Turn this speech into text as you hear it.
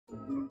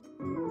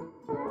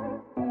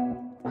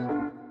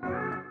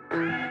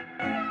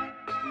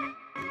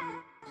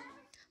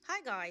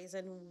Hi guys,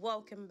 and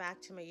welcome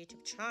back to my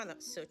YouTube channel.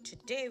 So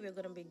today we're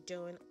going to be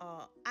doing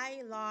our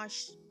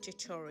eyelash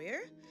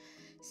tutorial.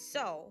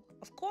 So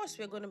of course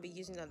we're going to be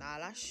using an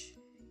eyelash.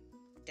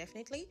 We're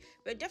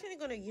definitely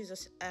going to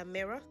use a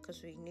mirror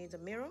because we need a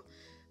mirror.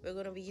 We're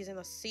going to be using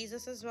a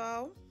scissors as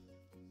well.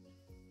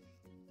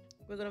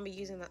 We're going to be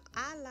using an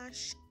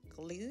eyelash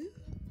glue,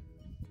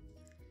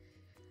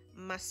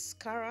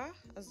 mascara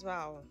as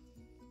well,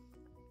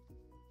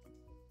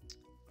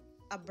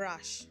 a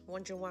brush.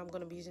 Wondering why I'm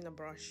going to be using a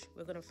brush?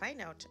 We're going to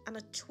find out. And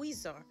a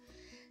tweezer.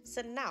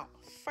 So now,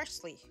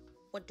 firstly,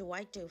 what do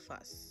I do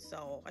first?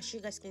 So as you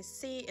guys can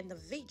see in the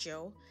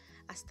video,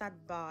 I start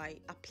by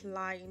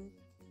applying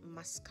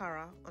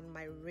mascara on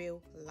my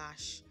real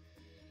lash.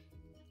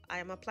 I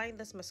am applying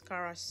this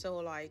mascara so,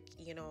 like,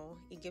 you know,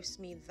 it gives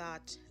me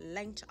that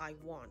length I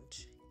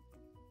want.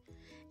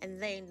 And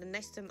then the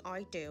next thing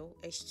I do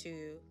is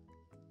to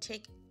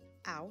take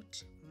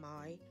out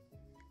my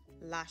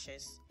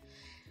lashes.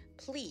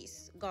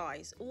 Please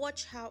guys,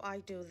 watch how I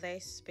do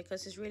this,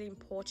 because it's really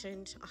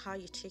important how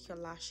you take your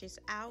lashes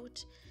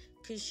out,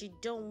 because you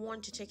don't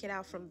want to take it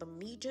out from the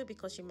middle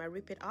because you might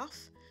rip it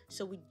off.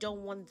 So we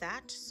don't want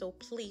that. So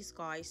please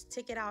guys,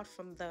 take it out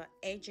from the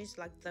edges,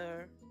 like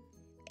the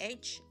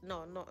edge,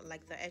 no, not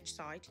like the edge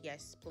side.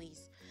 Yes,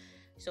 please.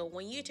 So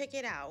when you take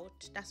it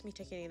out, that's me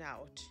taking it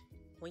out.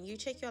 When you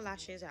take your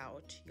lashes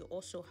out, you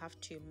also have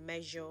to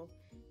measure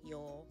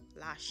your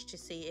lash to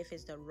see if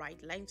it's the right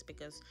length,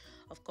 because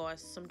of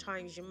course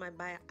sometimes you might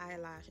buy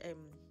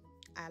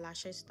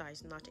eyelashes that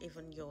is not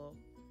even your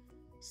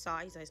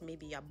size, as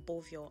maybe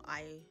above your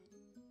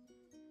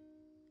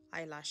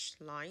eyelash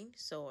line.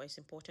 So it's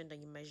important that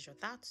you measure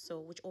that. So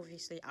which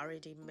obviously I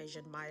already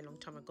measured mine a long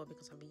time ago,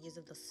 because I've been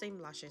using the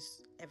same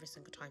lashes every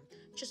single time.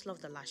 Just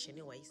love the lash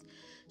anyways.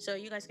 So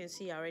you guys can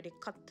see I already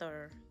cut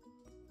the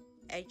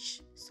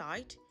edge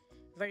side.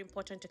 Very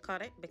important to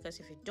cut it, because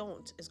if you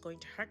don't, it's going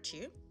to hurt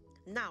you.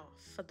 Now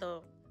for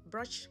the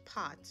brush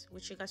part,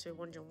 which you guys were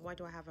wondering, why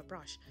do I have a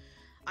brush?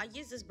 I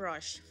use this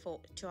brush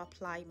to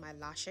apply my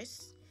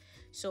lashes.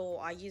 So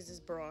I use this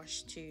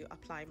brush to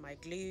apply my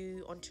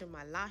glue onto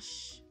my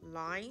lash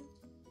line,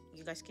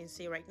 you guys can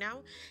see right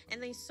now.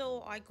 And then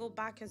so I go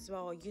back as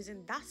well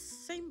using that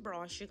same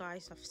brush you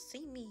guys have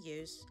seen me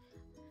use.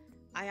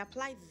 I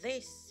apply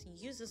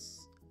use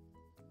this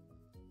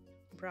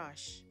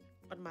brush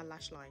on my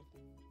lash line.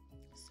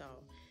 So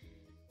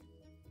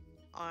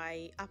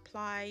I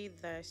apply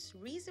this.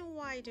 Reason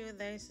why I do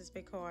this is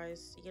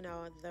because, you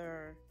know,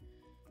 the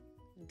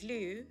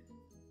glue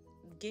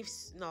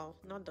gives, no,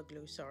 not the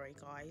glue, sorry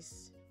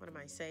guys, what am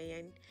I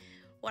saying?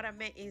 What I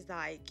meant is,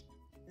 like,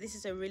 this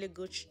is a really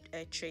good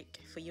trick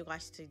for you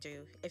guys to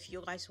do if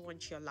you guys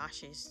want your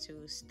lashes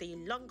to stay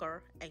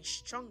longer and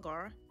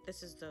stronger.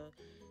 This is the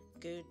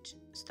good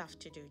stuff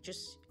to do.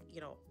 Just,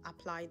 you know,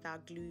 apply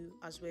that glue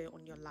as well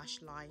on your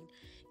lash line.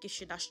 Gives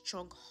you that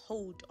strong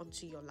hold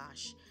onto your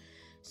lash.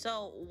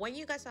 So when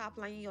you guys are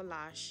applying your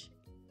lash,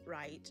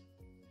 right,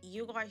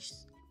 you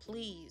guys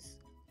please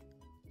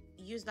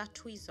use that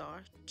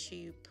tweezer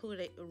to put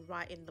it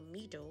right in the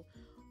middle.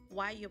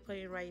 Why you're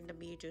putting it right in the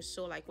middle?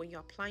 So like when you're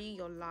applying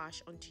your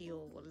lash onto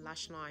your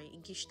lash line,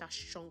 it gives that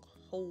strong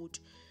hold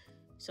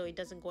so it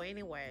doesn't go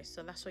anywhere.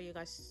 So that's what you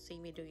guys see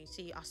me doing.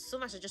 See, as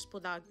soon as I just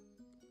put that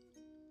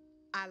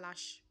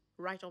eyelash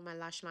right on my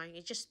lash line,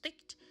 it just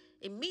sticked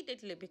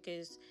immediately,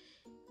 because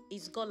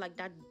it's got like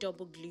that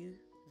double glue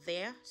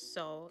there,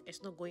 so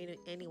it's not going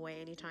anywhere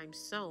anytime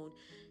soon.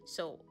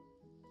 So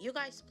you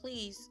guys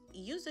please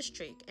use this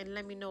trick and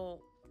let me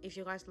know if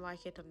you guys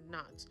like it or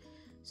not.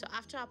 So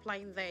after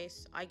applying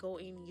this, I go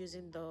in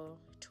using the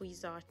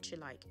tweezer to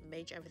like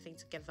merge everything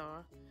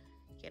together,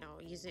 you know,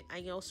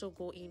 I also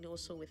go in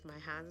also with my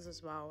hands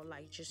as well,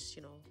 like just,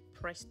 you know,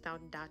 press down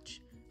that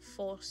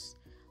false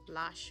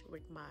lash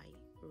with my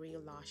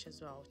real lash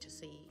as well to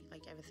see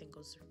like everything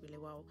goes really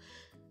well.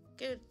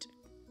 Good.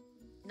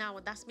 Now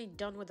that's me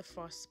done with the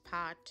first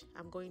part.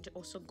 I'm going to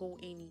also go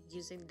in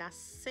using that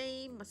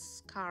same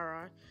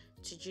mascara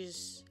to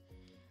just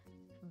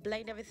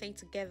blend everything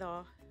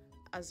together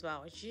as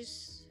well.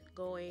 Just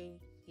going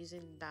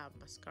using that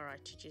mascara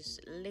to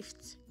just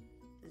lift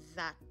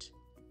that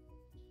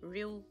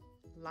real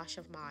lash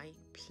of mine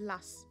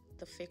plus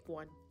the fake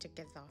one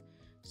together,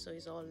 so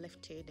it's all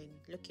lifted and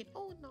looking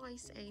all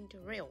nice and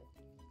real.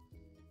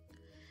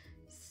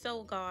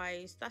 So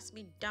guys, that's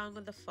me done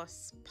with the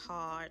first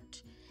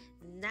part.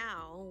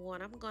 Now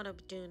what I'm gonna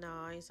do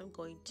now is I'm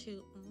going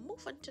to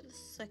move on to the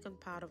second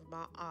part of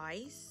my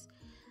eyes.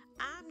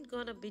 I'm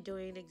gonna be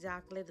doing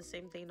exactly the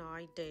same thing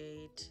I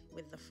did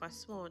with the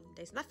first one.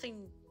 There's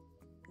nothing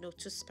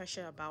too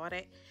special about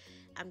it.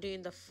 I'm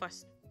doing the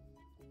first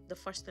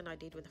thing I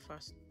did with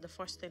the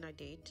first thing I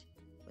did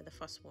with the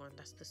first one.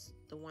 That's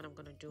the one I'm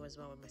gonna do as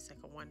well with my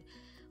second one.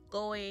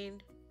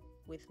 Going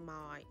with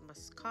my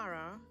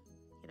mascara,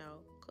 you know,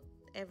 put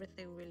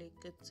everything really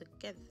good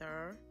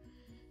together.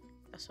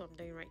 That's what I'm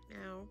doing right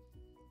now.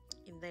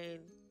 And then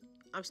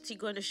I'm still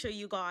going to show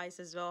you guys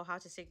as well how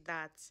to take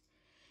that,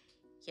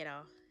 you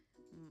know,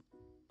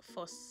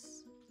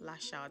 false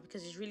lash out,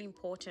 because it's really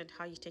important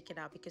how you take it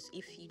out, because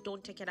if you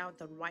don't take it out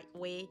the right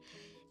way,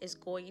 it's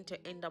going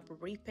to end up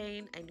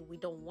ripping, and we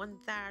don't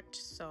want that.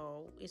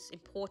 So it's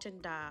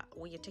important that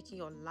when you're taking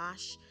your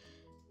lash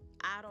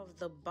out of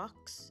the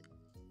box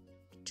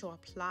to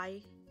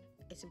apply,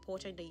 it's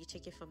important that you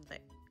take it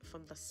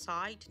from the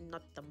side,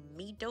 not the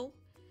middle.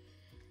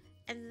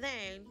 And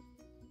then,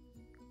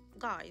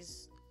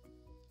 guys,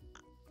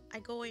 I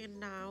go in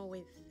now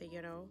with,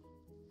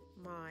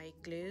 my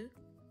glue,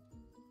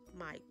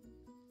 my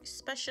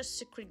special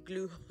secret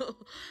glue,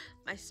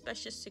 my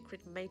special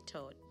secret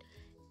method,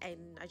 and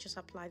I just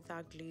apply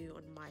that glue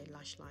on my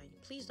lash line.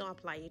 Please don't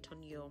apply it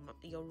on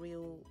your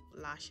real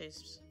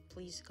lashes.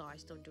 Please,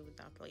 guys, don't do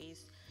that.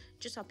 Please,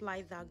 just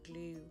apply that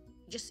glue.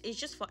 It's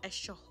just for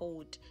extra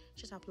hold.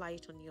 Just apply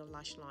it on your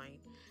lash line,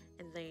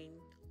 and then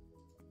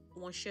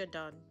once you're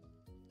done,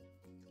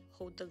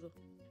 hold the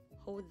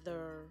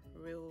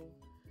real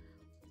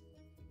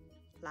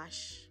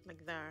lash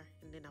like that,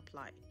 and then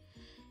apply.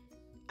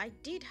 I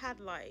did had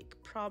like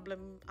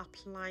problem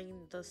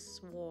applying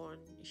this one,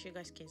 if you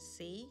guys can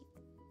see.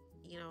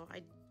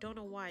 I don't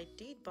know why I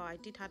did, but I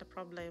did had a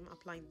problem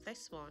applying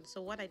this one.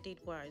 So what I did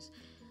was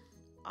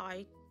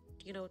I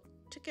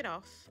took it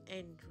off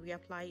and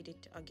reapplied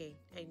it again,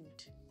 and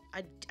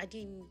I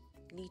didn't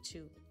need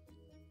to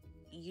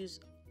use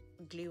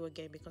glue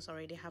again because I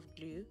already have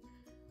glue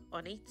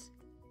on it,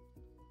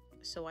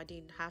 so I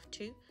didn't have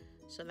to.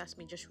 So that's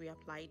me just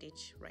reapplied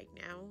it right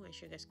now,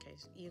 as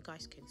you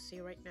guys can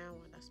see right now,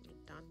 and that's me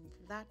done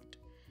with that.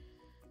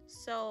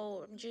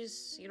 So I'm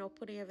just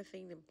putting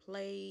everything in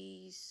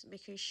place,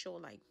 making sure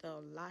like the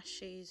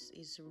lashes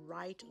is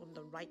right on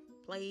the right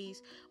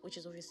place, which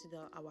is obviously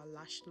our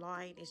lash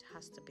line. It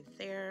has to be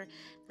there.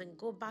 Then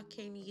go back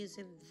in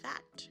using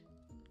that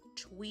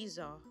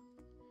tweezer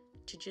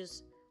to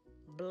just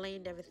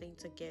blend everything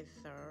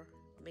together.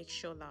 Make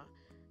sure that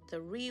the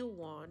real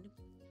one,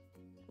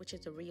 which is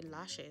the real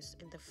lashes,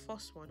 and the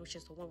first one, which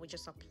is the one we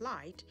just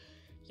applied,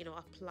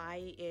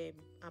 apply and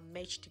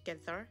match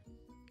together,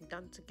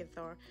 done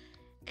together.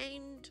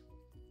 And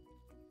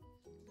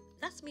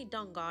that's me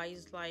done,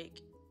 guys.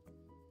 Like,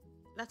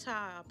 that's how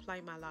I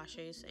apply my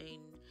lashes,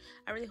 and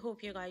I really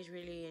hope you guys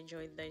really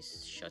enjoyed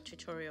this short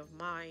tutorial of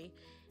mine,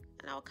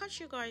 and I'll catch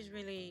you guys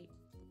really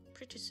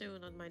pretty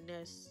soon on my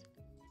next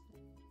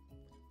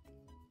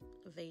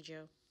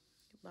video.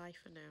 Bye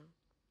for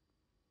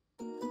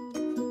now.